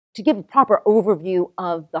to give a proper overview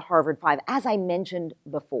of the Harvard Five, as I mentioned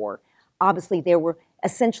before, obviously there were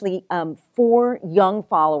essentially four young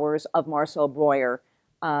followers of Marcel Breuer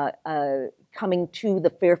coming to the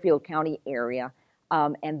Fairfield County area,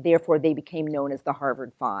 and therefore they became known as the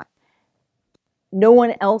Harvard Five. No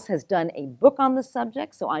one else has done a book on the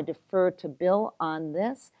subject, so I defer to Bill on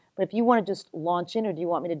this. But if you want to just launch in, or do you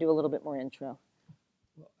want me to do a little bit more intro?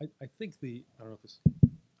 Well, I think I don't know if this,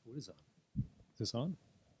 what is on? Is this on?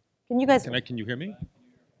 Can you guys? Can you hear me?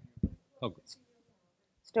 Oh, good.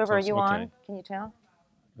 Stover, are you okay. on? Can you tell?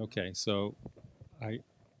 Okay, so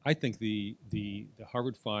I think the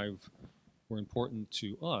Harvard Five were important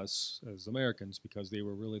to us as Americans because they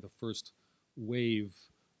were really the first wave,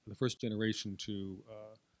 the first generation to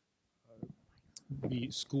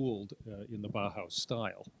be schooled in the Bauhaus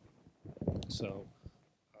style. So,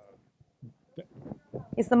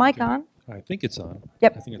 is the mic on? I think it's on.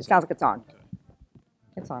 Yep, I think it sounds like it's on. Okay.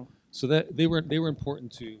 It's on. So that they were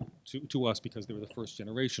important to us because they were the first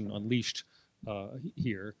generation unleashed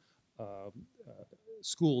here,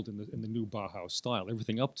 schooled in the new Bauhaus style.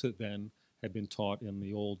 Everything up to then had been taught in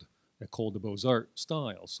the old École des Beaux-Arts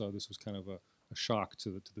style. So this was kind of a shock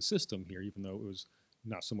to the system here, even though it was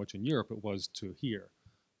not so much in Europe, it was to here.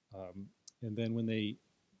 And then when they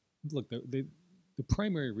look, the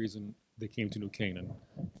primary reason they came to New Canaan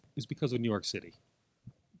is because of New York City.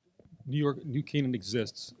 New Canaan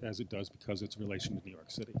exists as it does because of its relation to New York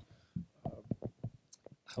City.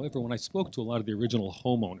 However, when I spoke to a lot of the original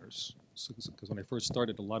homeowners, because when I first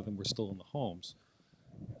started, a lot of them were still in the homes,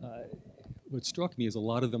 what struck me is a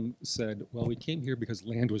lot of them said, well, we came here because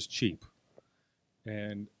land was cheap.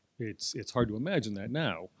 And it's hard to imagine that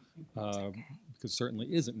now, because it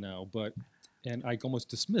certainly isn't now. And I almost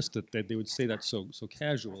dismissed it that they would say that so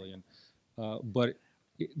casually. But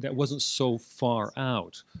that wasn't so far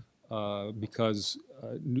out. Because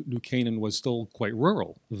New Canaan was still quite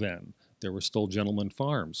rural then. There were still gentlemen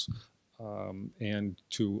farms, and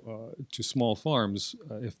to small farms,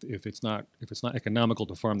 if it's not economical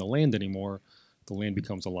to farm the land anymore, the land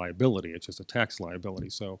becomes a liability. It's just a tax liability.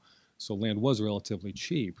 So land was relatively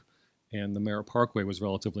cheap, and the Merritt Parkway was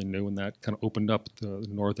relatively new, and that kind of opened up the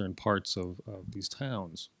northern parts of these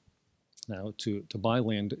towns. Now, to buy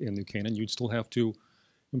land in New Canaan, you'd still have to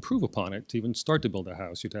improve upon it to even start to build a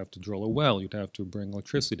house. You'd have to drill a well, you'd have to bring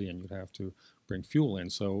electricity in, you'd have to bring fuel in.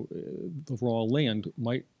 So the raw land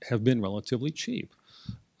might have been relatively cheap.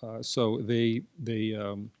 But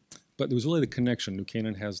there was really the connection. New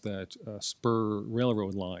Canaan has that spur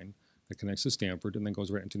railroad line that connects to Stamford and then goes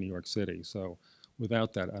right into New York City. So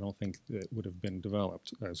without that, I don't think it would have been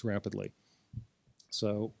developed as rapidly.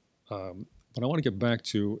 So, but I want to get back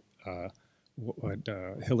to what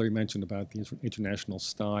Hilary mentioned about the international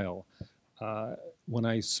style. When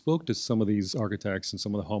I spoke to some of these architects and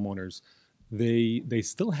some of the homeowners, they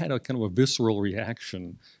still had a kind of a visceral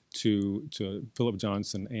reaction to Philip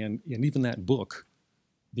Johnson and even that book,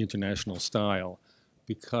 The International Style,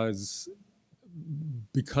 because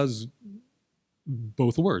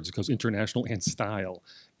both words, because international and style,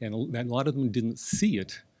 and a lot of them didn't see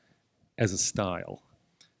it as a style.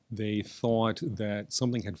 They thought that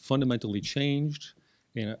something had fundamentally changed,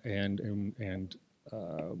 and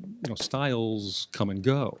styles come and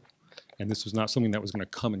go, and this was not something that was going to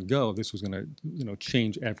come and go. This was going to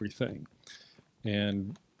change everything,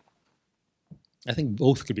 and I think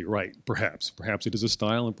both could be right. Perhaps it is a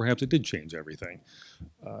style, and perhaps it did change everything.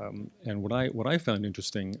 And what I found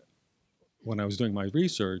interesting when I was doing my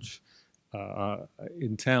research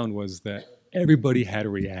in town was that everybody had a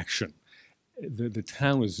reaction. The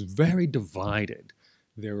town was very divided.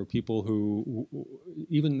 There were people who,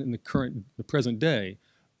 even in the present day,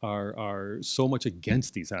 are so much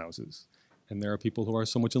against these houses, and there are people who are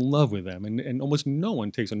so much in love with them, and almost no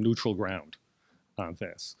one takes a neutral ground on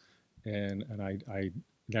this. And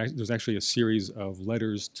there's actually a series of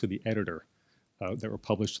letters to the editor that were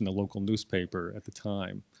published in the local newspaper at the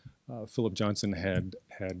time. Philip Johnson had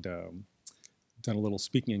done a little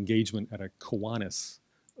speaking engagement at a Kiwanis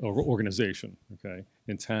organization, okay,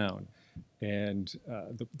 in town, and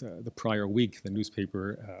the prior week, the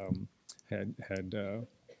newspaper had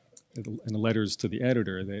in the letters to the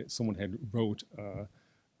editor, someone had wrote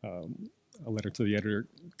a letter to the editor,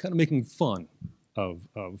 kind of making fun of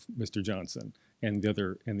Mr. Johnson and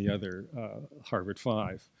the other Harvard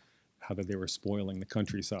Five, how that they were spoiling the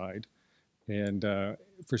countryside, and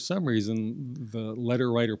for some reason the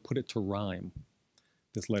letter writer put it to rhyme,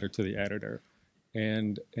 this letter to the editor.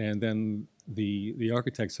 And then the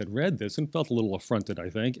architects had read this and felt a little affronted, I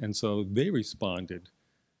think, and so they responded,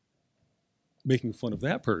 making fun of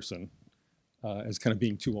that person, as kind of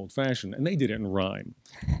being too old-fashioned, and they did it in rhyme.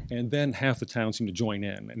 And then half the town seemed to join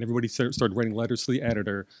in, and everybody started writing letters to the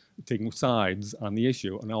editor, taking sides on the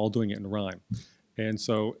issue, and all doing it in rhyme. And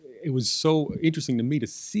so it was so interesting to me to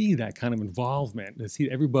see that kind of involvement, to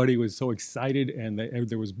see everybody was so excited, and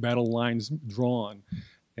there was battle lines drawn.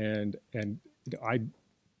 And I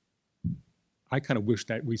kind of wish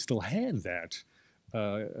that we still had that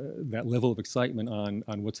level of excitement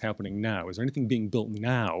on what's happening now. Is there anything being built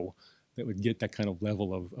now that would get that kind of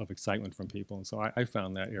level of excitement from people? And so I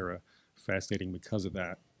found that era fascinating because of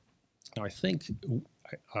that. Now I think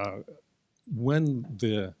when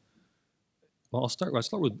the, well, I'll start with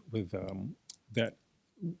that.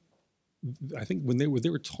 I think when they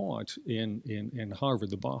were taught in Harvard,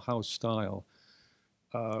 the Bauhaus style,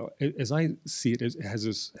 as I see it, it has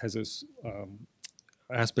this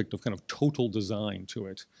aspect of kind of total design to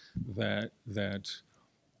it, that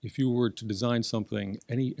if you were to design something,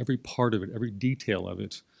 every part of it, every detail of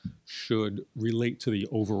it should relate to the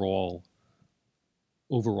overall.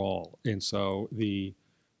 And so the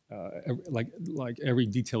like every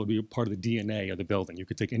detail would be a part of the DNA of the building. You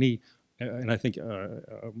could take any, and I think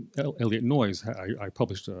Eliot Noyes, I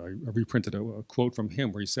published, I reprinted a quote from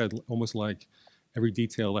him where he said almost like every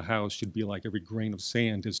detail of the house should be like every grain of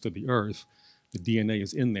sand is to the earth. The DNA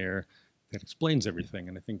is in there that explains everything.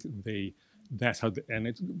 And I think that's how, and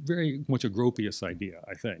it's very much a Gropius idea,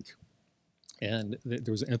 I think. And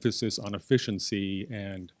there was an emphasis on efficiency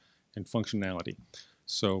and functionality.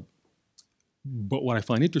 So, but what I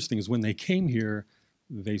find interesting is when they came here,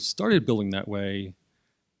 they started building that way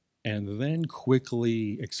and then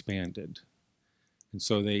quickly expanded. And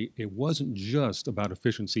so it wasn't just about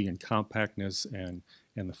efficiency and compactness and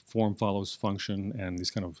the form follows function and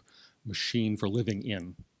this kind of machine for living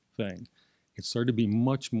in thing. It started to be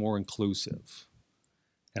much more inclusive.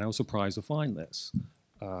 And I was surprised to find this.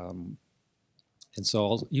 And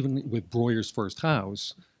so even with Breuer's first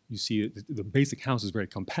house, you see the basic house is very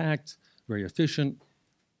compact, very efficient.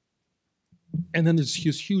 And then there's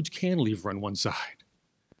this huge cantilever on one side.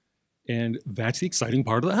 And that's the exciting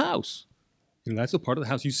part of the house. You know, that's the part of the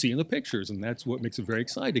house you see in the pictures, and that's what makes it very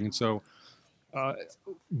exciting. And so,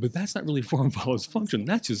 but that's not really form follows function.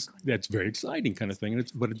 That's very exciting kind of thing,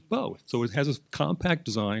 and but it's both. So it has this compact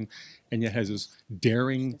design, and it has this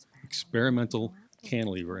daring, experimental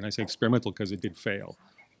cantilever. And I say experimental because it did fail.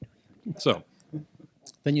 So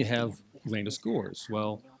then you have Landis Gores.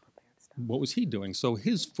 Well, what was he doing? So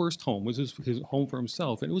his first home was his home for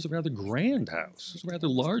himself, and it was a rather grand house. It was a rather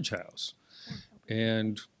large house.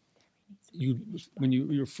 And when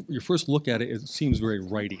you first look at it, it seems very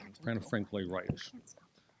Wrightian, kind of Frank Lloyd Wrightish.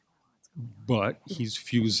 But he's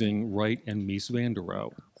fusing Wright and Mies van der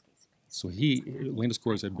Rohe. So Landis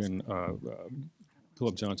Gores had been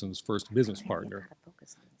Philip Johnson's first business partner,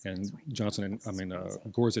 and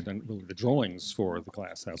Gores had done the drawings for the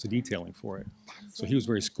glass house, the detailing for it. So he was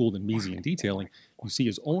very schooled in Miesian detailing. You see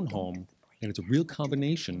his own home, and it's a real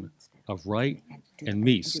combination of Wright and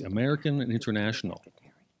Mies, American and international.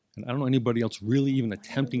 And I don't know anybody else really even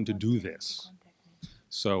attempting to do this.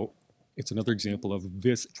 So it's another example of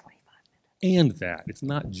this and that. It's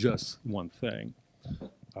not just one thing.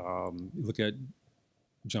 You look at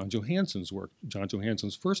John Johansen's work. John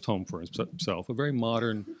Johansen's first home for himself, a very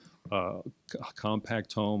modern,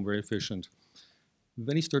 compact home, very efficient.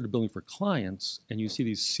 Then he started building for clients, and you see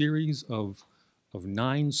these series of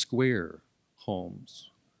 9 square homes.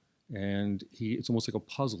 And it's almost like a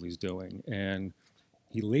puzzle he's doing. And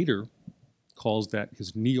he later calls that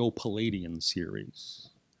his Neo-Palladian series.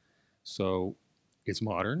 So it's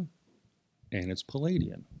modern and it's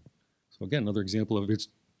Palladian. So again, another example of its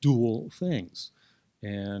dual things.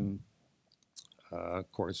 And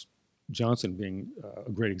of course, Johnson being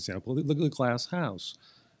a great example. Look at the glass house.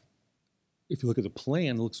 If you look at the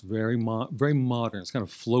plan, it looks very modern. It's kind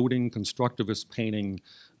of floating constructivist painting,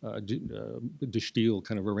 de Stijl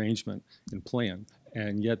kind of arrangement and plan.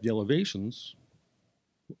 And yet the elevations,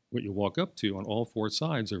 what you walk up to on all 4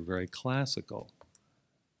 sides, are very classical.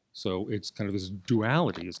 So it's kind of this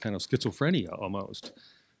duality, it's kind of schizophrenia almost.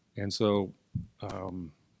 And so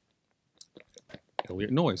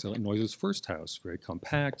Eliot Noyes' first house, very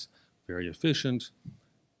compact, very efficient.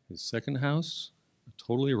 His second house, a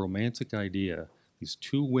totally romantic idea. These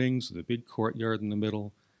 2 wings with a big courtyard in the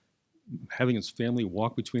middle, having his family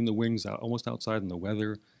walk between the wings almost outside in the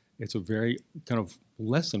weather. It's a very kind of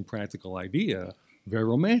less than practical idea, very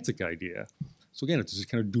romantic idea. So again, it's this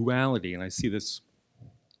kind of duality, and I see this,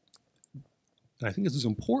 and I think this is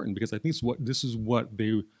important because I think this is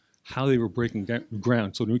how they were breaking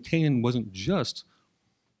ground. So New Canaan wasn't just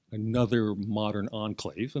another modern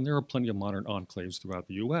enclave, and there are plenty of modern enclaves throughout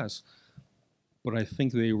the U.S., but I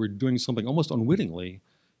think they were doing something almost unwittingly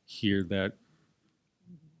here that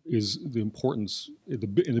is the importance in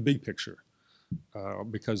the big picture,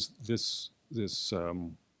 because this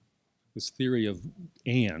theory of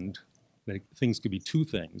that things could be two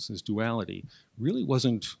things, this duality, really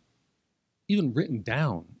wasn't even written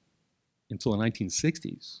down until the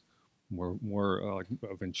 1960s. More like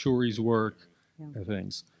Venturi's work and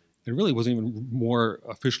things. It really wasn't even more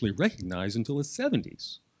officially recognized until the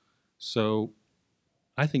 70s. So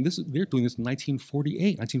I think they're doing this in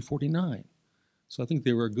 1948, 1949. So I think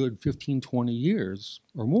they were a good 15, 20 years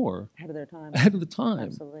or more Ahead of their time. ahead of the time.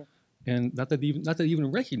 Absolutely. And not that they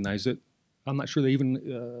even recognized it. I'm not sure they even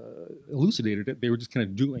elucidated it. They were just kind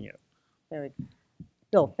of doing it. Very good.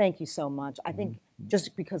 Bill, thank you so much. I think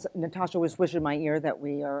just because Natasha was whispering in my ear that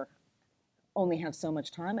we only have so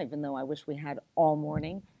much time, even though I wish we had all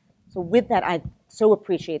morning. So with that, I so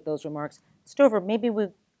appreciate those remarks. Stover, maybe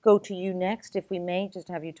we'll go to you next, if we may, just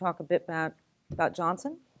have you talk a bit about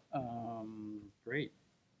Johnson. Great.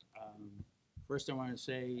 First, I want to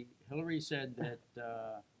say Hilary said that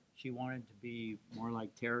she wanted to be more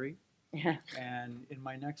like Terry. Yeah. And in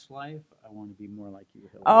my next life, I want to be more like you,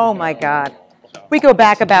 Hilary. Oh my God. So, We go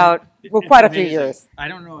back about, well, quite a few amazing. years. I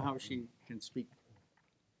don't know how she can speak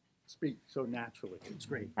so naturally. It's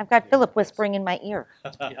great. I've got Philip whispering in my ear.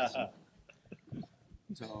 Yes.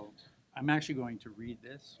 So I'm actually going to read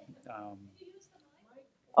this.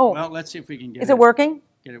 Oh, Well, let's see if we can get is it working?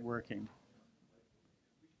 Get it working.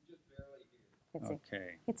 Let's see.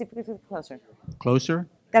 Okay. Let's see if we can get closer. Closer?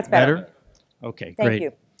 That's better. Okay, Thank great.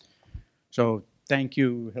 you. So thank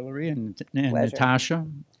you, Hilary and Pleasure. Natasha,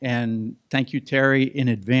 and thank you, Terry, in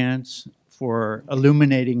advance for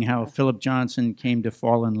illuminating how Philip Johnson came to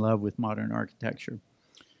fall in love with modern architecture.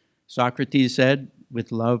 Socrates said,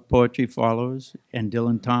 "With love, poetry follows," and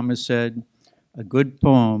Dylan Thomas said, "A good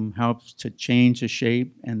poem helps to change the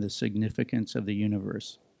shape and the significance of the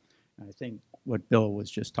universe." I think what Bill was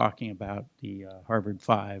just talking about, the Harvard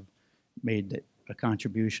Five, made a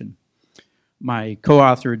contribution. My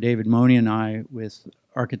co-author, David Money, and I, with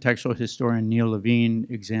architectural historian Neil Levine,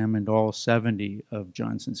 examined all 70 of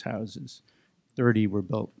Johnson's houses. 30 were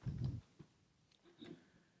built.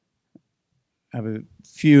 I have a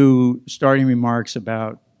few starting remarks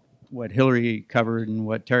about what Hilary covered and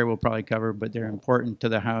what Terry will probably cover, but they're important to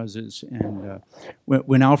the houses. And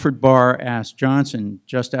when Alfred Barr asked Johnson,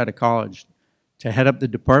 just out of college, to head up the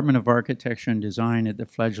Department of Architecture and Design at the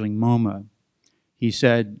fledgling MoMA, he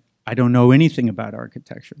said, "I don't know anything about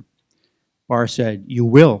architecture." Barr said, "You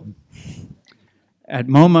will." At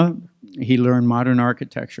MoMA, he learned modern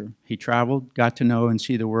architecture. He traveled, got to know and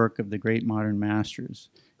see the work of the great modern masters,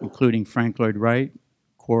 including Frank Lloyd Wright,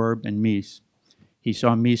 Korb, and Mies. He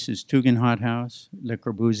saw Mies's Tugendhat House, Le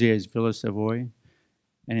Corbusier's Villa Savoy,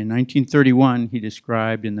 and in 1931, he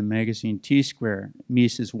described in the magazine T-Square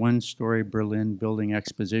Mies's one-story Berlin building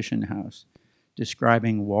exposition house,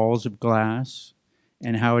 describing walls of glass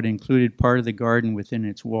and how it included part of the garden within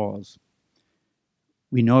its walls.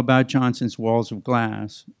 We know about Johnson's walls of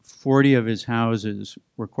glass. 40 of his houses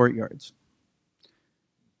were courtyards.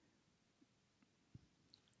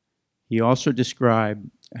 He also described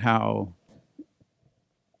how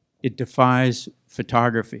it defies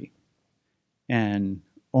photography, and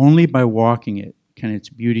only by walking it can its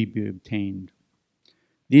beauty be obtained.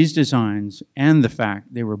 These designs, and the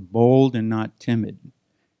fact they were bold and not timid,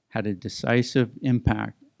 had a decisive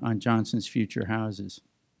impact on Johnson's future houses.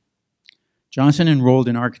 Johnson enrolled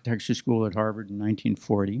in architecture school at Harvard in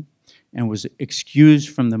 1940 and was excused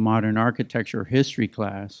from the modern architecture history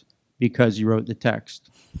class because he wrote the text.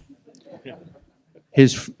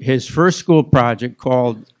 His first school project,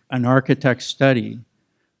 called An Architect's Study,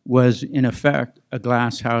 was in effect a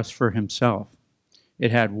glass house for himself.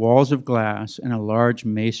 It had walls of glass and a large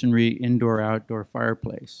masonry indoor-outdoor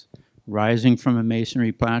fireplace rising from a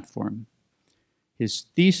masonry platform. His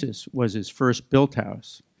thesis was his first built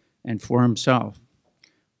house, and for himself.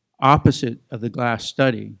 Opposite of the glass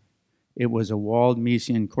study, it was a walled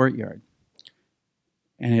Miesian courtyard.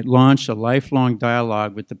 And it launched a lifelong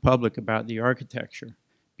dialogue with the public about the architecture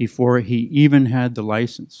before he even had the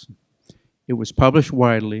license. It was published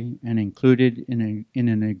widely and included in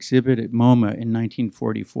an exhibit at MoMA in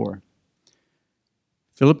 1944.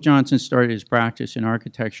 Philip Johnson started his practice in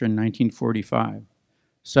architecture in 1945.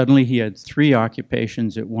 Suddenly he had 3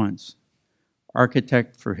 occupations at once: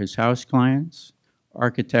 architect for his house clients,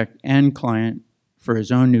 architect and client for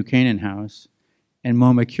his own New Canaan house, and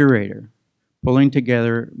MoMA curator, pulling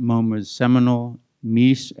together MoMA's seminal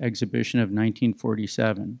Mies exhibition of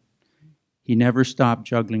 1947. He never stopped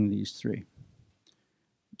juggling these 3.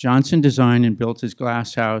 Johansen designed and built his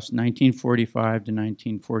glass house 1945 to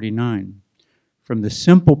 1949. From the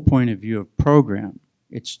simple point of view of program,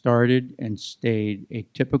 it started and stayed a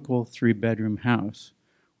typical 3-bedroom house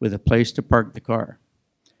with a place to park the car.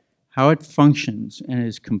 How it functions and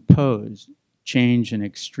is composed change in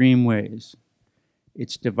extreme ways.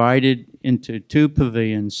 It's divided into 2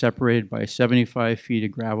 pavilions separated by 75 feet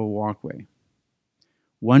of gravel walkway.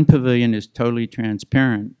 One pavilion is totally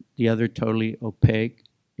transparent, the other totally opaque,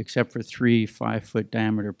 except for 3 5-foot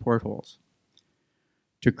diameter portholes.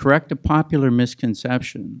 To correct a popular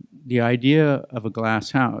misconception, the idea of a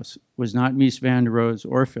glass house was not Mies van der Rohe's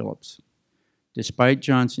or Phillips, despite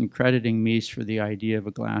Johansen crediting Mies for the idea of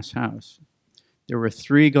a glass house. There were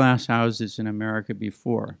 3 glass houses in America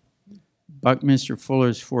before. Buckminster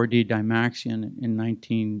Fuller's 4D Dymaxion in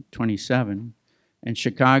 1927, and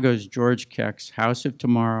Chicago's George Keck's House of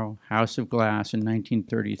Tomorrow, House of Glass in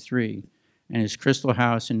 1933, and his Crystal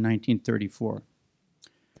House in 1934.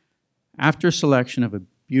 After selection of a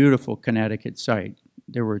beautiful Connecticut site,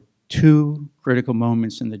 there were 2 critical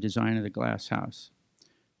moments in the design of the glass house.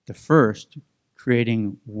 The first,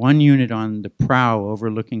 creating 1 unit on the prow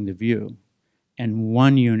overlooking the view, and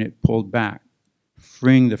 1 unit pulled back,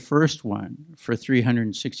 freeing the first one for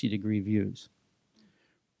 360-degree views.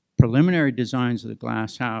 Preliminary designs of the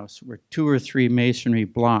glass house were 2 or 3 masonry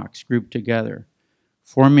blocks grouped together,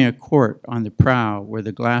 forming a court on the prow where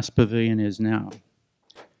the glass pavilion is now.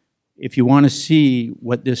 If you want to see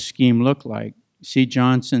what this scheme looked like, see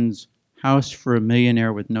Johansen's House for a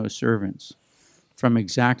Millionaire with No Servants from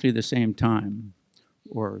exactly the same time.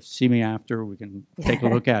 Or see me after, we can take a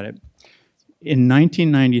look at it. In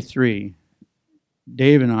 1993,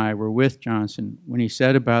 Dave and I were with Johansen when he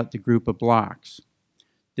said about the group of blocks,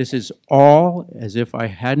 "This is all as if I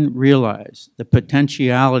hadn't realized the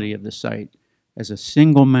potentiality of the site as a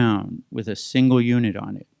single mound with a single unit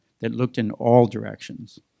on it that looked in all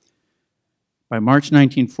directions." By March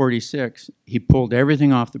 1946, he pulled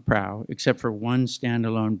everything off the prow except for 1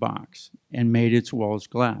 standalone box and made its walls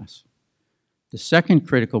glass. The second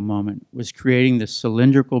critical moment was creating the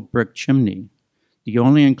cylindrical brick chimney, the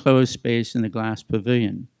only enclosed space in the glass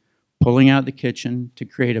pavilion, pulling out the kitchen to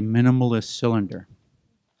create a minimalist cylinder.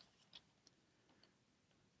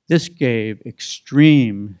 This gave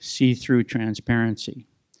extreme see-through transparency.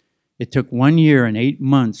 It took 1 year and 8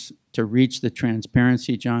 months to reach the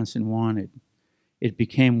transparency Johansen wanted. It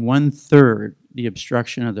became 1/3 the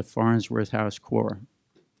obstruction of the Farnsworth House core.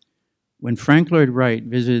 When Frank Lloyd Wright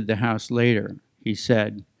visited the house later, he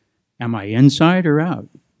said, "Am I inside or out?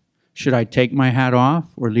 Should I take my hat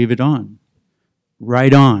off or leave it on?"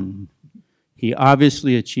 Right on. He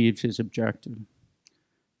obviously achieved his objective.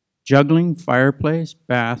 Juggling fireplace,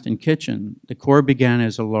 bath, and kitchen, the core began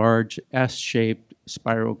as a large S-shaped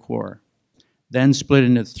spiral core, then split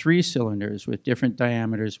into 3 cylinders with different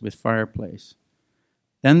diameters with fireplace.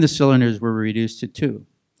 Then the cylinders were reduced to 2.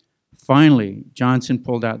 Finally, Johansen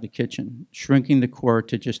pulled out the kitchen, shrinking the core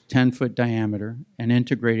to just 10-foot diameter and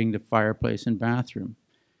integrating the fireplace and bathroom.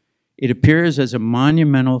 It appears as a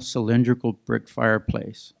monumental cylindrical brick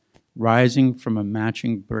fireplace, rising from a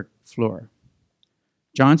matching brick floor.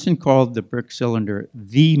 Johansen called the brick cylinder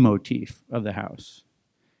the motif of the house.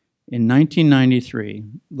 In 1993,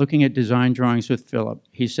 looking at design drawings with Philip,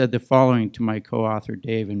 he said the following to my co-author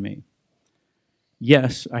Dave and me.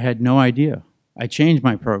 "Yes, I had no idea. I changed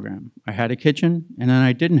my program. I had a kitchen, and then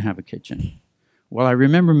I didn't have a kitchen. Well, I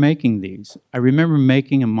remember making these. I remember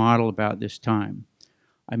making a model about this time.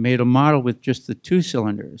 I made a model with just the 2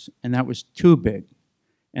 cylinders, and that was too big,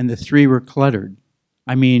 and the 3 were cluttered.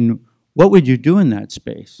 I mean, what would you do in that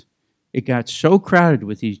space? It got so crowded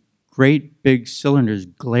with these great big cylinders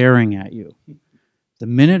glaring at you. The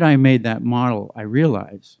minute I made that model, I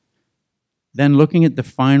realized. Then looking at the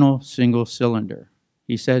final single cylinder,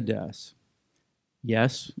 he said to us,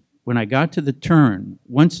 yes, when I got to the turn,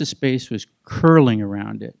 once the space was curling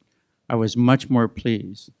around it, I was much more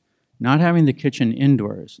pleased. Not having the kitchen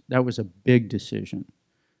indoors, that was a big decision.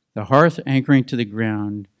 The hearth anchoring to the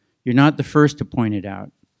ground, you're not the first to point it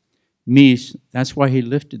out. Mies, that's why he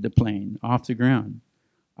lifted the plane off the ground.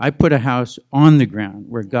 I put a house on the ground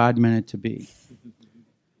where God meant it to be.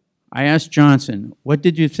 I asked Johansen, what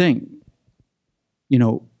did you think?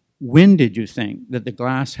 When did you think that the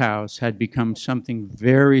glass house had become something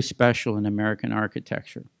very special in American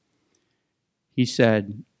architecture? He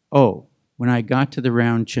said, oh, when I got to the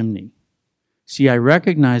round chimney. See, I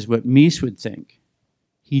recognized what Mies would think.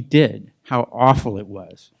 He did, how awful it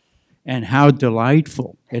was, and how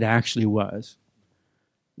delightful it actually was.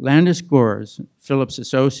 Landis Gores, Philip's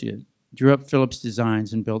associate, drew up Philip's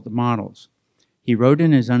designs and built the models. He wrote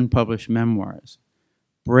in his unpublished memoirs,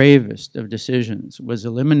 bravest of decisions was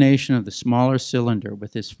elimination of the smaller cylinder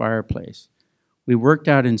with its fireplace. We worked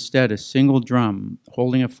out instead a single drum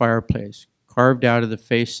holding a fireplace carved out of the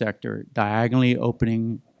face sector, diagonally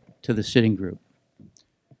opening to the sitting group.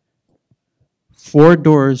 4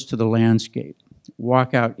 doors to the landscape,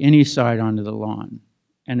 walk out any side onto the lawn,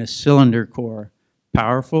 and a cylinder core,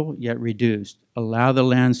 powerful yet reduced, allow the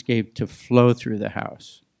landscape to flow through the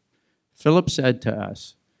house. Philip said to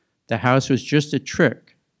us, the house was just a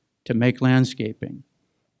trick to make landscaping.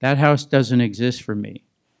 That house doesn't exist for me.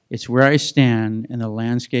 It's where I stand and the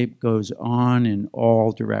landscape goes on in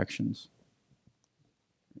all directions.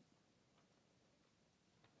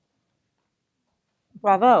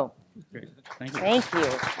 Bravo. Great. Thank you. Thank you.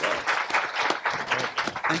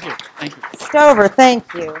 Thank you. Thank you. Stover,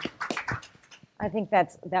 thank you. I think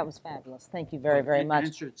that was fabulous. Thank you very, very much.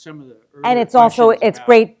 Answered some of the And it's also, it's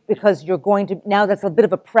great because you're going to, now that's a bit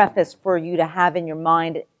of a preface for you to have in your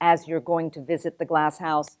mind as you're going to visit the Glass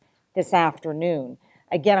House this afternoon.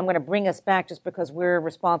 Again, I'm going to bring us back just because we're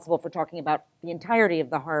responsible for talking about the entirety of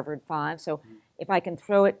the Harvard Five. So if I can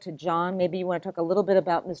throw it to John, maybe you want to talk a little bit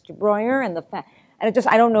about Mr. Breuer and the fact, and it just,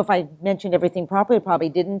 I don't know if I mentioned everything properly, probably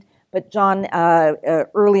didn't, but John,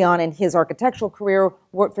 early on in his architectural career,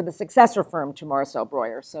 worked for the successor firm to Marcel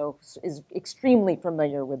Breuer, so is extremely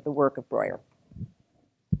familiar with the work of Breuer.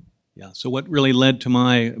 Yeah, so what really led to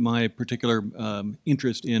my particular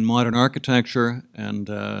interest in modern architecture and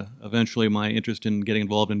eventually my interest in getting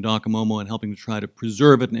involved in DOCOMOMO and helping to try to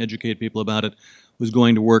preserve it and educate people about it was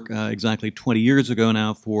going to work exactly 20 years ago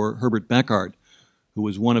now for Herbert Beckard, who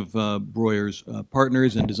was one of Breuer's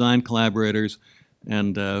partners and design collaborators,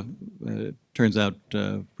 and turns out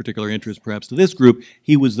particular interest perhaps to this group,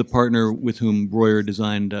 he was the partner with whom Breuer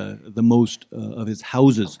designed the most of his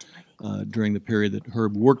houses during the period that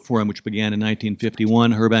Herb worked for him, which began in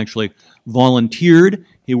 1951. Herb actually volunteered.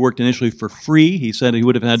 He worked initially for free. He said he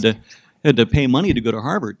would have had to pay money to go to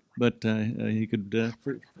Harvard, but he could,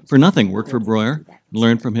 for nothing, work for Breuer,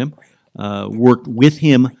 learn from him, worked with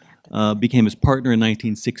him, became his partner in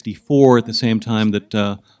 1964 at the same time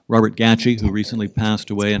that Robert Gatchie, who recently passed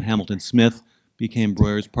away, and Hamilton Smith became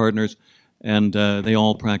Breuer's partners, and they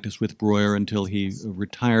all practiced with Breuer until he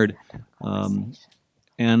retired.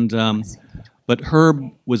 But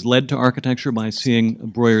Herb was led to architecture by seeing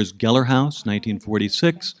Breuer's Geller House,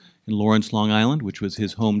 1946, in Lawrence, Long Island, which was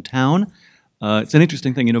his hometown. It's an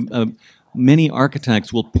interesting thing, you know, many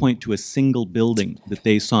architects will point to a single building that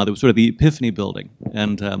they saw that was sort of the epiphany building,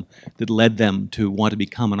 and that led them to want to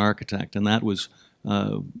become an architect, and that was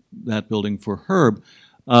that building for Herb.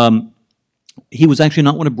 He was actually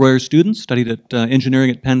not one of Breuer's students, studied at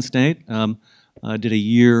engineering at Penn State, did a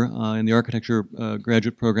year in the architecture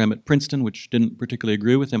graduate program at Princeton, which didn't particularly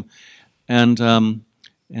agree with him, and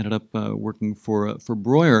ended up working for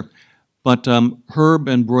Breuer. But Herb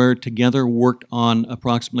and Breuer together worked on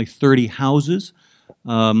approximately 30 houses,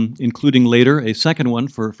 including later a second one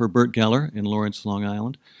for Bert Geller in Lawrence, Long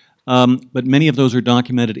Island. But many of those are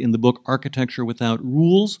documented in the book Architecture Without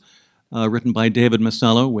Rules, written by David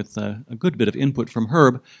Masello with a good bit of input from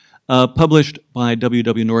Herb, published by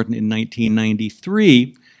W.W. Norton in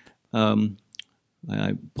 1993.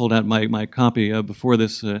 I pulled out my copy before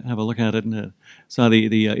this, have a look at it, and saw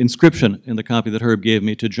the inscription in the copy that Herb gave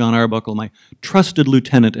me to John Arcbuckle, my trusted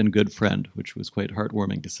lieutenant and good friend, which was quite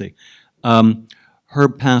heartwarming to see.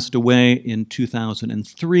 Herb passed away in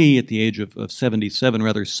 2003 at the age of 77,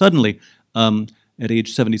 rather suddenly, at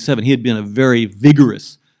age 77. He had been a very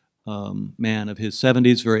vigorous man of his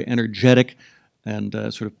 70s, very energetic, and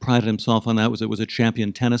sort of prided himself on that. Was a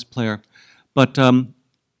champion tennis player. But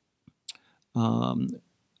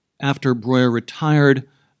after Breuer retired,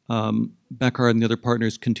 Beckard and the other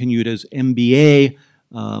partners continued as MBA,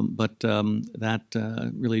 but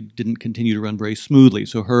that really didn't continue to run very smoothly.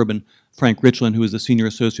 So Herb and Frank Richland, who was the senior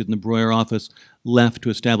associate in the Breuer office, left to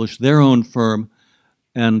establish their own firm,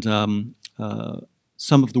 and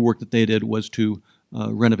some of the work that they did was to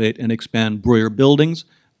renovate and expand Breuer buildings.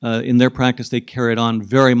 In their practice, they carried on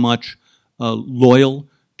very much loyal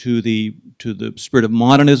to the spirit of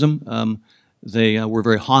modernism. They were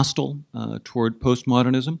very hostile toward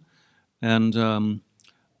postmodernism, and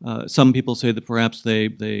some people say that perhaps they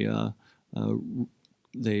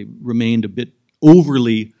remained a bit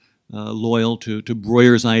overly loyal to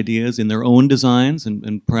Breuer's ideas in their own designs,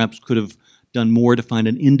 and perhaps could have done more to find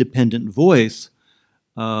an independent voice.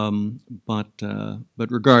 But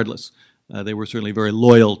regardless, they were certainly very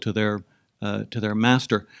loyal to their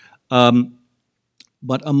master.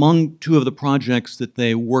 But among two of the projects that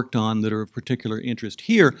they worked on that are of particular interest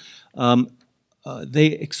here, they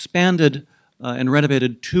expanded and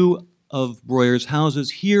renovated two of Breuer's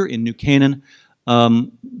houses here in New Canaan,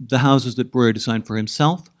 the houses that Breuer designed for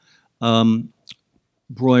himself.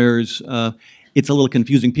 Breuer's, it's a little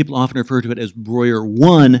confusing. People often refer to it as Breuer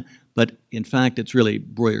 1, but in fact it's really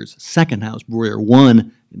Breuer's second house. Breuer 1,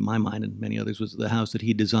 in my mind and many others, was the house that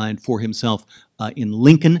he designed for himself in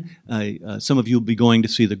Lincoln. Some of you will be going to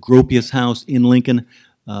see the Gropius house in Lincoln.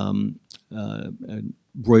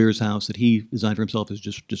 Breuer's house that he designed for himself is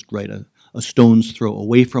just right a stone's throw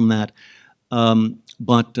away from that.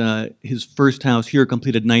 But his first house here,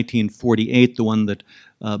 completed in 1948, the one that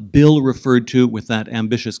Bill referred to with that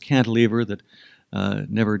ambitious cantilever that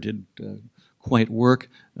never did quite work,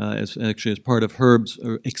 as part of Herb's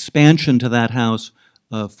expansion to that house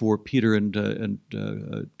for Peter and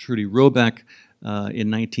Trudy Roebuck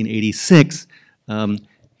in 1986.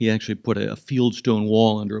 He actually put a fieldstone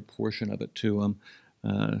wall under a portion of it to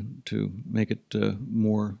make it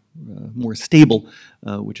more stable,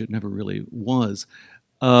 which it never really was.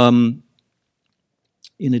 In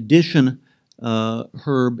addition,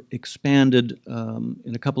 Herb expanded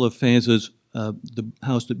in a couple of phases the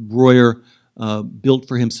house that Breuer built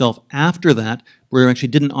for himself after that. Breuer actually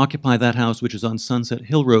didn't occupy that house, which is on Sunset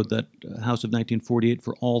Hill Road, that house of 1948,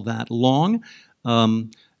 for all that long.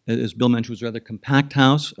 As Bill mentioned, it was a rather compact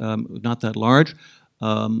house, not that large.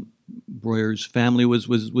 Breuer's family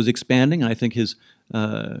was expanding, and I think his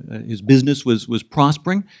business was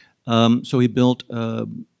prospering. So he built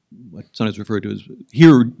what sometimes referred to as,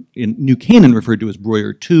 here in New Canaan, referred to as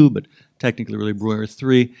Breuer 2, but technically really Breuer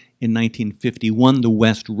 3, in 1951, the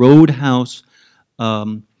West Road house.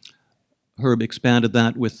 Herb expanded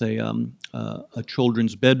that with a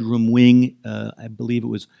children's bedroom wing, I believe it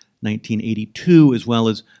was 1982, as well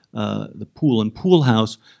as the pool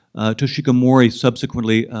house. Toshiko Mori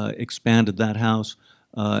subsequently expanded that house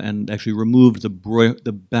and actually removed the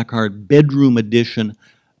Beckhardt bedroom addition.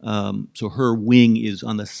 So her wing is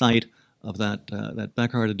on the site of that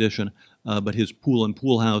Beckhardt addition, but his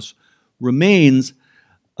pool house remains.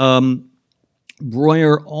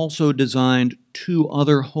 Breuer also designed two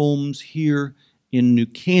other homes here in New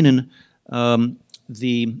Canaan.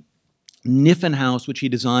 The Niffen House, which he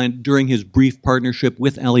designed during his brief partnership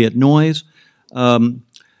with Eliot Noyes,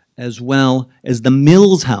 as well as the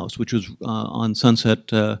Mills House, which was on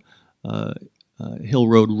Sunset Hill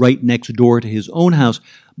Road, right next door to his own house.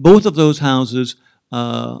 Both of those houses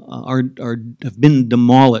have been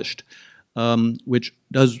demolished, which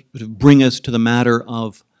does bring us to the matter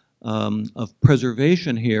of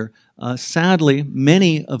preservation here. Sadly,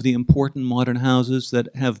 many of the important modern houses that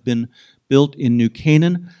have been built in New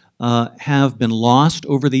Canaan have been lost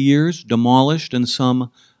over the years, demolished, and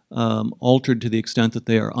some altered to the extent that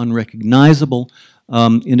they are unrecognizable.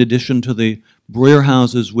 In addition to the Breuer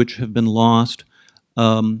houses, which have been lost,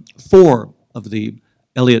 4 of the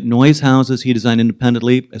Eliot Noyes houses he designed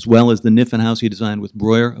independently, as well as the Niffen house he designed with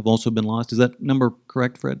Breuer, have also been lost. Is that number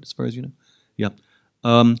correct, Fred, as far as you know? Yeah.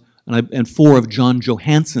 And 4 of John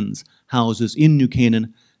Johansen's houses in New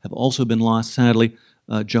Canaan have also been lost, sadly.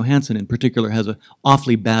 Johansen, in particular, has a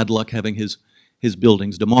awfully bad luck having his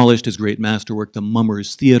buildings demolished. His great masterwork, the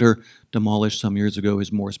Mummers Theater, demolished some years ago.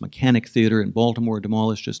 His Morris Mechanic Theater in Baltimore,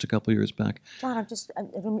 demolished just a couple years back. John,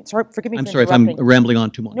 sorry, forgive me I'm for sorry if I'm interrupting. rambling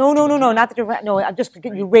on too much. No, not that you're, no, I'm just,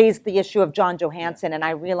 you raised the issue of John Johansen, and I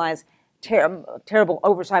realize terrible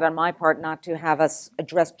oversight on my part not to have us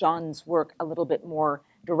address John's work a little bit more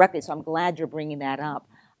directly, so I'm glad you're bringing that up.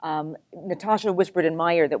 Natasha whispered in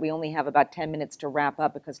my ear that we only have about 10 minutes to wrap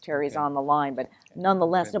up because Terry's on the line, but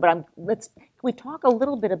nonetheless, no, but can we talk a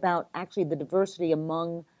little bit about actually the diversity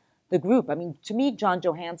among the group? I mean, to me, John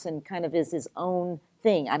Johansen kind of is his own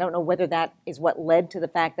thing. I don't know whether that is what led to the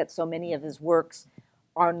fact that so many of his works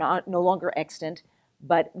are no longer extant,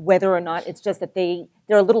 but whether or not it's just that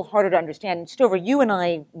they're a little harder to understand. Stover, you and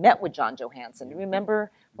I met with John Johansen. Do you remember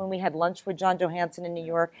when we had lunch with John Johansen in New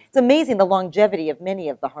York? It's amazing the longevity of many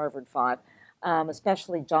of the Harvard Five,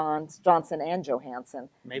 especially Johnson and Johansen.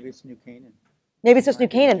 Maybe it's New Canaan. Maybe it's just New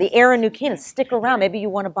Canaan, the air in New Canaan. Stick around. Maybe you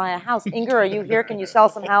want to buy a house. Inger, are you here? Can you sell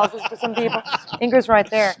some houses to some people? Inger's right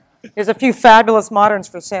there. There's a few fabulous moderns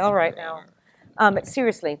for sale right now.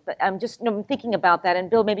 Seriously, but I'm just thinking about that. And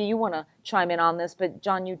Bill, maybe you want to chime in on this, but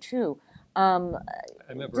John, you too. I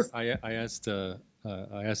remember I asked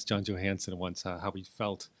John Johansen once how he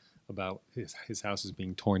felt about his houses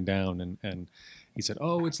being torn down, and he said,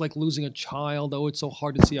 "Oh, it's like losing a child. Oh, it's so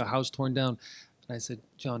hard to see a house torn down." And I said,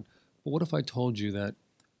 "John, well, what if I told you that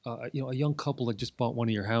a young couple that just bought one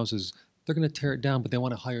of your houses, they're going to tear it down, but they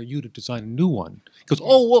want to hire you to design a new one?" He goes,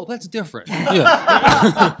 "Oh, well, that's different."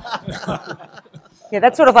 Yeah. Yeah,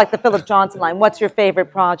 that's sort of like the Philip Johnson line. What's your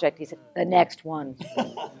favorite project? He said, the next one.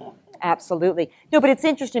 Absolutely. No, but it's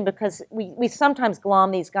interesting because we sometimes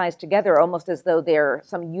glom these guys together almost as though they're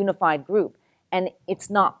some unified group, and it's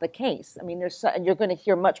not the case. I mean, and you're going to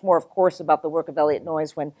hear much more, of course, about the work of Eliot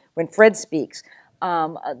Noyes when Fred speaks,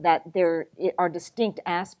 that there are distinct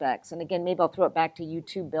aspects. And again, maybe I'll throw it back to you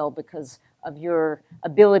too, Bill, because of your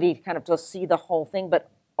ability to kind of just see the whole thing, but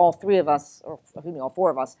all three of us, or all four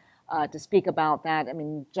of us, to speak about that. I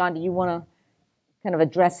mean, John, do you want to kind of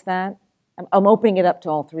address that? I'm opening it up to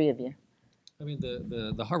all three of you. I mean,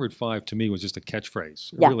 the Harvard Five to me was just a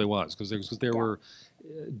catchfach. It Yeah. really was, because there were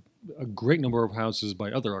a great number of houses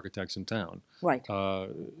by other architects in town. Right.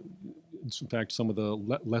 In fact, some of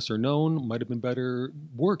the lesser known might have been better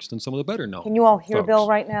works than some of the better known. Can you all hear folks. Bill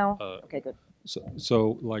right now? Okay, good.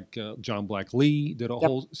 So like John Black Lee did a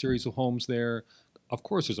whole series of homes there. Of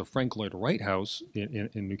course, there's a Frank Lloyd Wright house in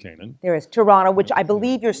New Canaan. There is Toronto, which I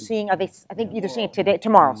believe you're seeing. I think you're seeing it today,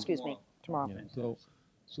 tomorrow. Excuse me, tomorrow. Yeah,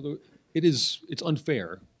 it's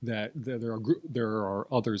unfair that there are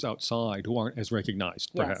others outside who aren't as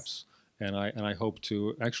recognized, perhaps. And I hope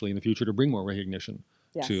to actually in the future to bring more recognition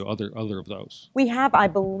to other of those. We have, I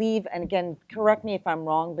believe, and again, correct me if I'm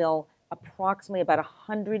wrong, Bill, approximately about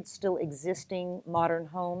 100 still existing modern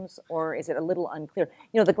homes, or is it a little unclear?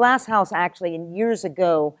 You know, the Glass House actually, years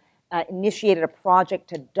ago, initiated a project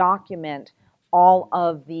to document all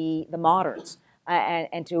of the moderns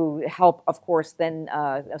and to help, of course, then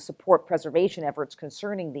support preservation efforts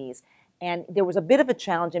concerning these. And there was a bit of a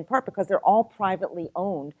challenge in part because they're all privately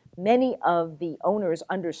owned. Many of the owners,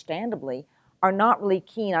 understandably, are not really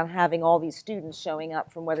keen on having all these students showing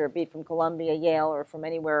up from whether it be from Columbia, Yale, or from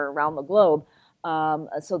anywhere around the globe.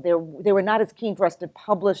 So they were not as keen for us to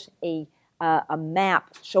publish a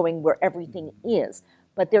map showing where everything is.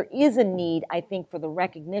 But there is a need, I think, for the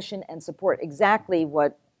recognition and support, exactly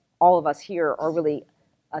what all of us here are really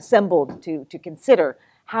assembled to consider.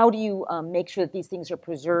 How do you make sure that these things are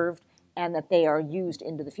preserved and that they are used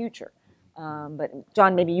into the future? But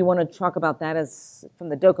John, maybe you want to talk about that as from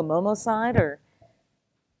the DOCOMOMO side, or?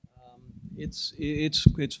 It's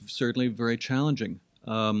certainly very challenging.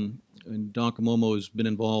 And DOCOMOMO has been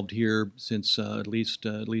involved here since at least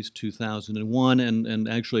 2001, and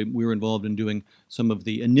actually we were involved in doing some of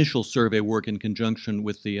the initial survey work in conjunction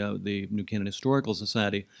with the New Canaan Historical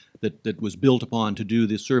Society that was built upon to do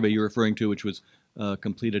this survey you're referring to, which was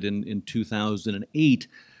completed in 2008.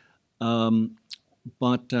 And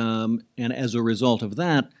as a result of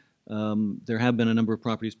that, there have been a number of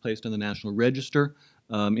properties placed on the National Register.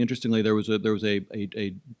 Interestingly, there was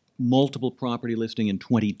a multiple property listing in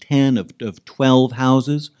 2010 of 12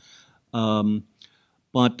 houses. So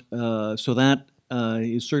that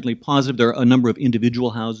is certainly positive. There are a number of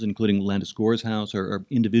individual houses, including Landis Gores house, are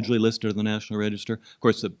individually listed on the National Register. Of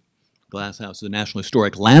course, the Glass House is a National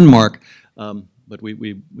Historic Landmark, but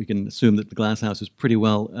we can assume that the Glass House is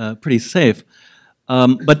pretty safe.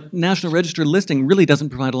 But National Register listing really doesn't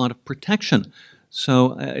provide a lot of protection.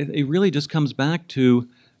 So it really just comes back to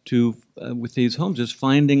with these homes, is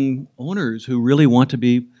finding owners who really want to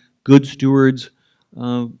be good stewards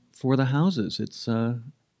for the houses. It's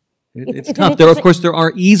tough. Of course, there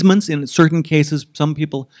are easements in certain cases. Some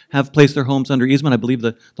people have placed their homes under easement. I believe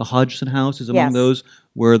the Hodgson house is among those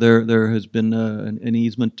where there has been an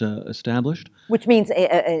easement established. Which means,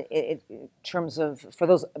 in terms of, for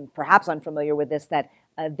those perhaps unfamiliar with this, that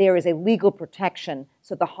there is a legal protection.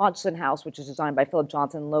 So the Hodgson house, which is designed by Philip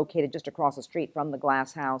Johnson, located just across the street from the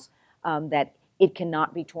Glass House, that it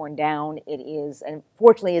cannot be torn down. It is, and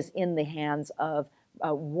fortunately, is in the hands of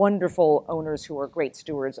wonderful owners who are great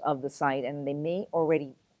stewards of the site, and they may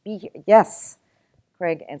already be here. Yes,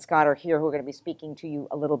 Craig and Scott are here, who are going to be speaking to you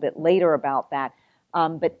a little bit later about that.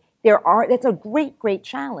 But that's a great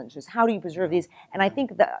challenge, is how do you preserve these? And I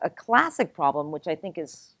think a classic problem, which I think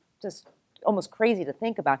is just almost crazy to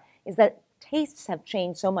think about, is that tastes have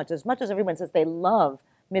changed so much. As much as everyone says they love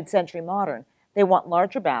mid-century modern, they want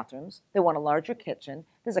larger bathrooms, they want a larger kitchen.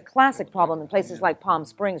 There's a classic problem in places like Palm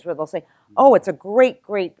Springs where they'll say, oh, it's a great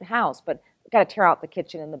house, but we've got to tear out the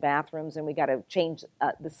kitchen and the bathrooms, and we got to change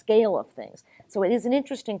the scale of things. So it is an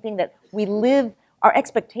interesting thing that we live, our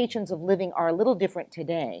expectations of living are a little different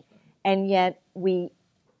today, and yet we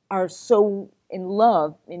are so in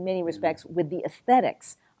love, in many respects, with the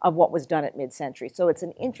aesthetics of what was done at mid-century. So it's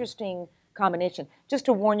an interesting combination. Just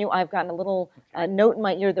to warn you, I've gotten a little note in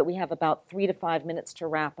my ear that we have about 3 to 5 minutes to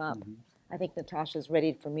wrap up. I think Natasha's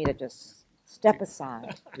ready for me to just step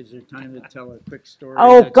aside. Is there time to tell a quick story?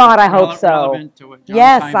 Oh, God, I hope so. Relevant to what John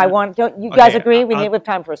Yes, Simon- I want, don't you guys Okay, agree? We have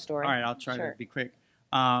time for a story. All right, I'll try Sure. to be quick.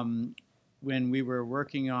 When we were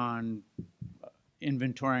working on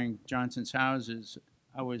inventorying Johnson's houses,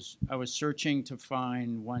 I was searching to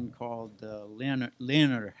find one called the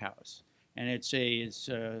Leonard House, and it's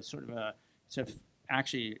sort of a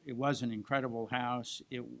actually it was an incredible house.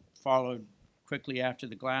 It followed quickly after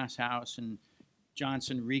the glass house, and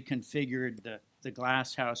Johnson reconfigured the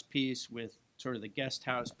glass house piece with sort of the guest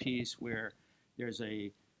house piece where there's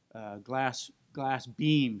a glass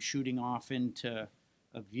beam shooting off into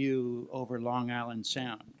a view over Long Island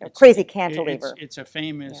Sound. A crazy cantilever. It's a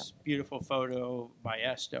famous, beautiful photo by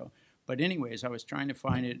Esto. But anyways, I was trying to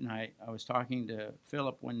find it, and I was talking to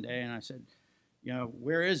Philip one day, and I said, you know,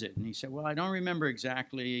 where is it? And he said, well, I don't remember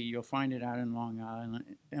exactly. You'll find it out in Long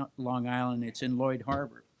Island. It's in Lloyd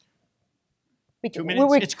Harbor. 2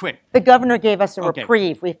 minutes, it's quick. The governor gave us a Okay.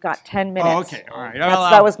 reprieve. We've got 10 minutes. Oh, okay, all right.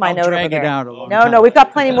 That was my I'll note over drag there. it out a long No, time. no, we've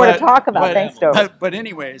got plenty more to talk about. Thanks, Dover. But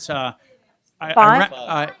anyways,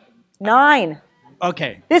 Five? 9.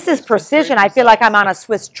 okay. This is precision. I feel like I'm on a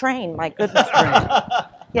Swiss train. My goodness.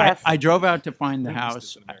 Yes. I drove out to find the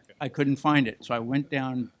house. I couldn't find it, so I went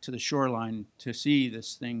down to the shoreline to see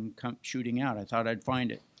this thing come shooting out. I thought I'd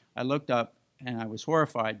find it. I looked up, and I was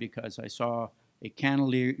horrified because I saw a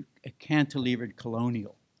cantilevered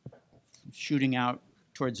colonial shooting out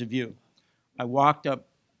towards the view. I walked up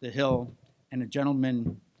the hill, and a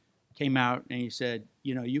gentleman came out, and he said,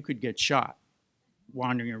 you know, you could get shot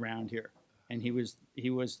wandering around here. And he was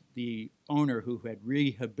the owner who had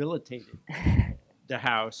rehabilitated the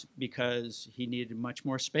house because he needed much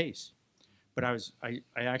more space. But I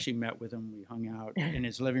actually met with him. We hung out in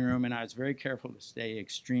his living room, and I was very careful to stay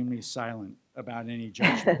extremely silent about any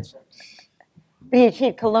judgments. He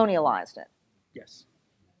had colonialized it. Yes.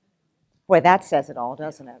 Boy, that says it all,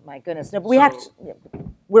 doesn't it? My goodness. No,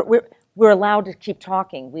 but we're allowed to keep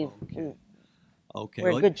talking. Okay. We're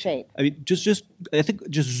in well, good shape. I mean, I think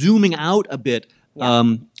just zooming out a bit,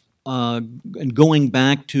 Yeah. and going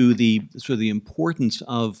back to the sort of the importance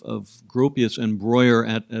of Gropius and Breuer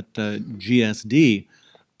at GSD,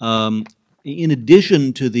 in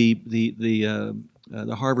addition to the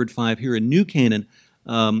Harvard Five here in New Canaan,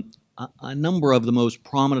 a number of the most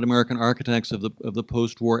prominent American architects of the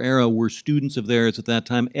post-war era were students of theirs at that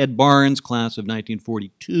time. Ed Barnes, class of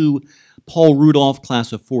 1942, Paul Rudolph,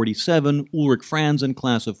 class of 47, Ulrich Franzen,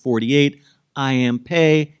 class of 48, I.M.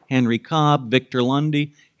 Pei, Henry Cobb, Victor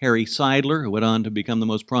Lundy, Harry Seidler, who went on to become the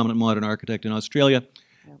most prominent modern architect in Australia.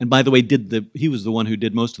 And by the way, he was the one who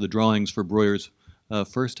did most of the drawings for Breuer's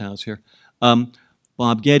first house here.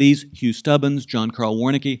 Bob Geddes, Hugh Stubbins, John Carl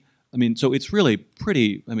Warnecke. I mean, so it's really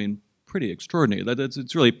pretty extraordinary.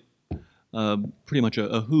 It's really pretty much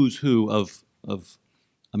a who's who of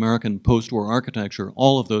American post-war architecture.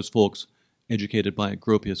 All of those folks educated by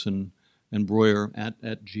Gropius and Breuer at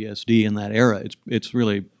GSD in that era. It's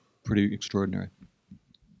really pretty extraordinary.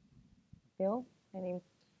 Bill, any?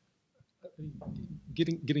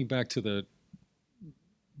 Getting back to the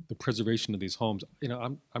preservation of these homes, you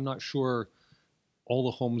know, I'm not sure all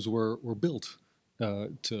the homes were built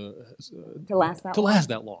to last that to long? last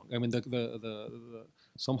that long. I mean, the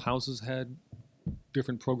some houses had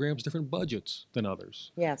different programs, different budgets than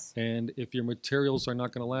others. Yes. And if your materials are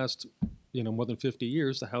not going to last, you know, more than 50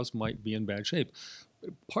 years, the house might be in bad shape.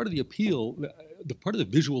 Part of the appeal, part of the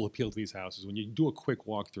visual appeal to these houses, when you do a quick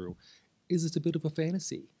walkthrough, is it's a bit of a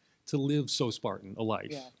fantasy to live so Spartan a life.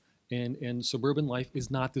 Yes. And suburban life is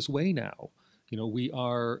not this way now. You know, we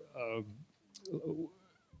are. I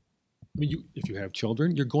mean, if you have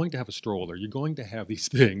children, you're going to have a stroller. You're going to have these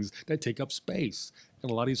things that take up space,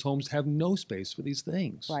 and a lot of these homes have no space for these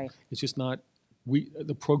things. Right. It's just not.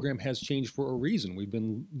 The program has changed for a reason. We've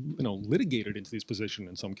been, you know, litigated into this position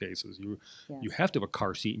in some cases. You have to have a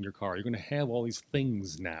car seat in your car. You're going to have all these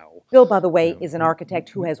things now. Bill, by the way, is an architect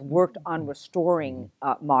who has worked on restoring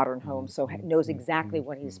modern homes, so knows exactly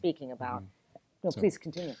what he's speaking about. No, please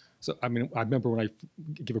continue. So, I mean, I remember when I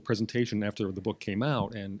gave a presentation after the book came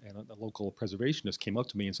out, and a local preservationist came up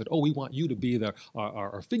to me and said, "Oh, we want you to be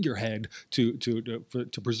our figurehead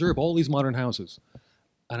to preserve all these modern houses."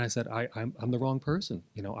 And I said, I'm the wrong person.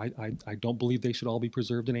 You know, I don't believe they should all be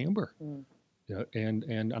preserved in amber. You know,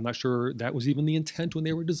 and I'm not sure that was even the intent when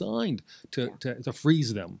they were designed to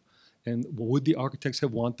freeze them. And would the architects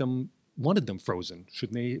have wanted them frozen?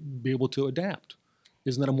 Shouldn't they be able to adapt?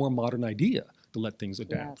 Isn't that a more modern idea to let things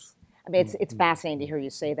adapt? Yes. I mean, it's fascinating to hear you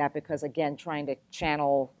say that because, again, trying to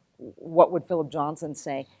channel what would Philip Johnson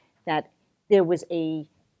say, that there was a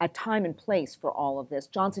time and place for all of this.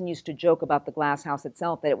 Johnson used to joke about the glass house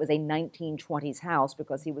itself, that it was a 1920s house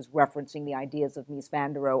because he was referencing the ideas of Mies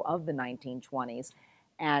van der Rohe of the 1920s.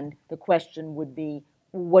 And the question would be,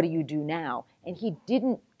 what do you do now? And he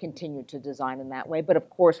didn't continue to design in that way, but of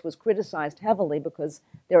course was criticized heavily because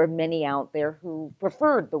there are many out there who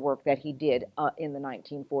preferred the work that he did in the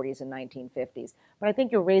 1940s and 1950s. But I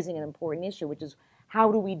think you're raising an important issue, which is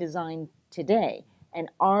how do we design today? And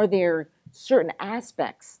are there certain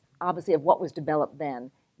aspects, obviously, of what was developed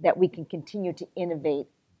then that we can continue to innovate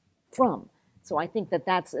from? So I think that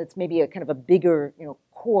it's maybe a kind of a bigger,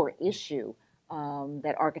 core issue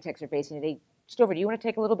that architects are facing today. Stover, do you want to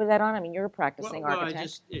take a little bit of that on? I mean, you're a practicing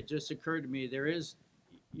architect. It just occurred to me,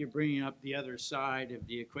 you're bringing up the other side of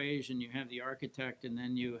the equation. You have the architect, and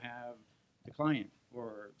then you have the client,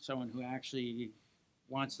 or someone who actually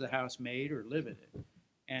wants the house made or live in it.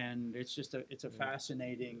 And it's just it's a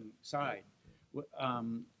fascinating side.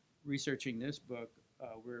 Researching this book,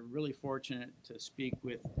 we're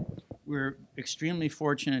extremely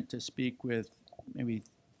fortunate to speak with maybe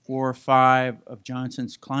 4 or 5 of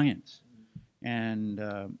Johnson's clients. And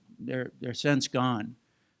they're since gone.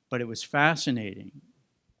 But it was fascinating.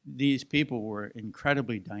 These people were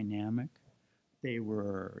incredibly dynamic. They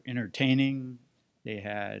were entertaining. They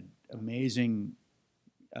had amazing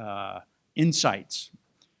insights.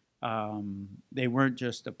 They weren't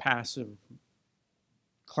just a passive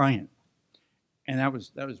client. And that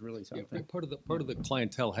was really something. Yeah, part of the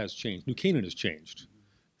clientele has changed. New Canaan has changed.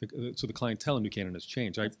 So the clientele in New Canaan has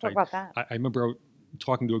changed. Let's talk about that. I remember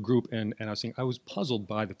talking to a group, and I was saying I was puzzled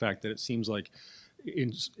by the fact that it seems like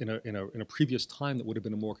in a previous time that would have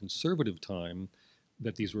been a more conservative time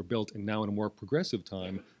that these were built, and now in a more progressive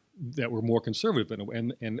time that were more conservative.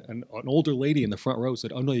 And an older lady in the front row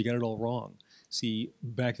said, "Oh no, you got it all wrong. See,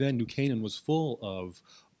 back then New Canaan was full of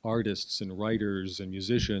artists and writers and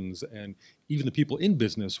musicians, and even the people in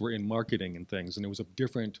business were in marketing and things, and it was a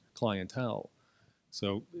different clientele."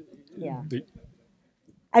 So yeah.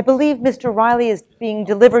 I believe Mr. Riley is being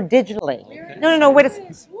delivered digitally. No, wait a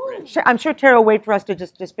second. I'm sure Tara will wait for us to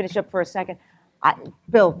just finish up for a second.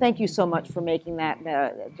 Bill, thank you so much for making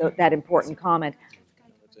that important comment.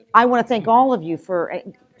 I want to thank all of you for,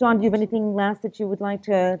 John, do you have anything last that you would like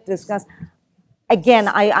to discuss? Again,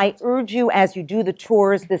 I urge you as you do the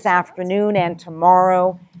tours this afternoon and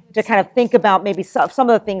tomorrow to kind of think about maybe some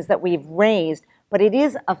of the things that we've raised. But it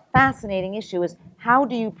is a fascinating issue, is how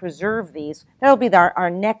do you preserve these? That'll be our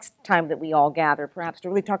next time that we all gather, perhaps, to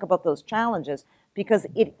really talk about those challenges, because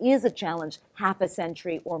it is a challenge half a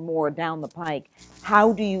century or more down the pike.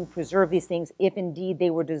 How do you preserve these things if indeed they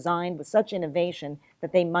were designed with such innovation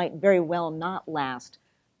that they might very well not last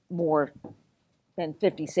more than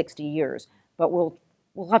 50, 60 years? But we'll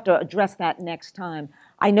have to address that next time.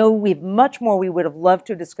 I know we've much more we would have loved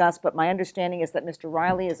to discuss, but my understanding is that Mr.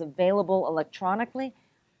 Riley is available electronically.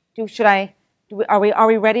 Are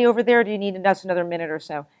we ready over there, or do you need just another minute or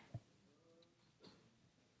so?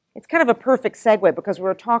 It's kind of a perfect segue because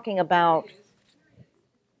we're talking about,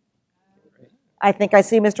 I think I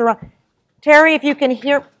see Mr. Riley. Terry, if you can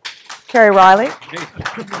hear, Terry Riley.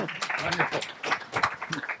 Wonderful.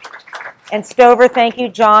 And Stover, thank you.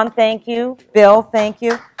 John, thank you. Bill, thank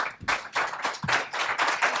you.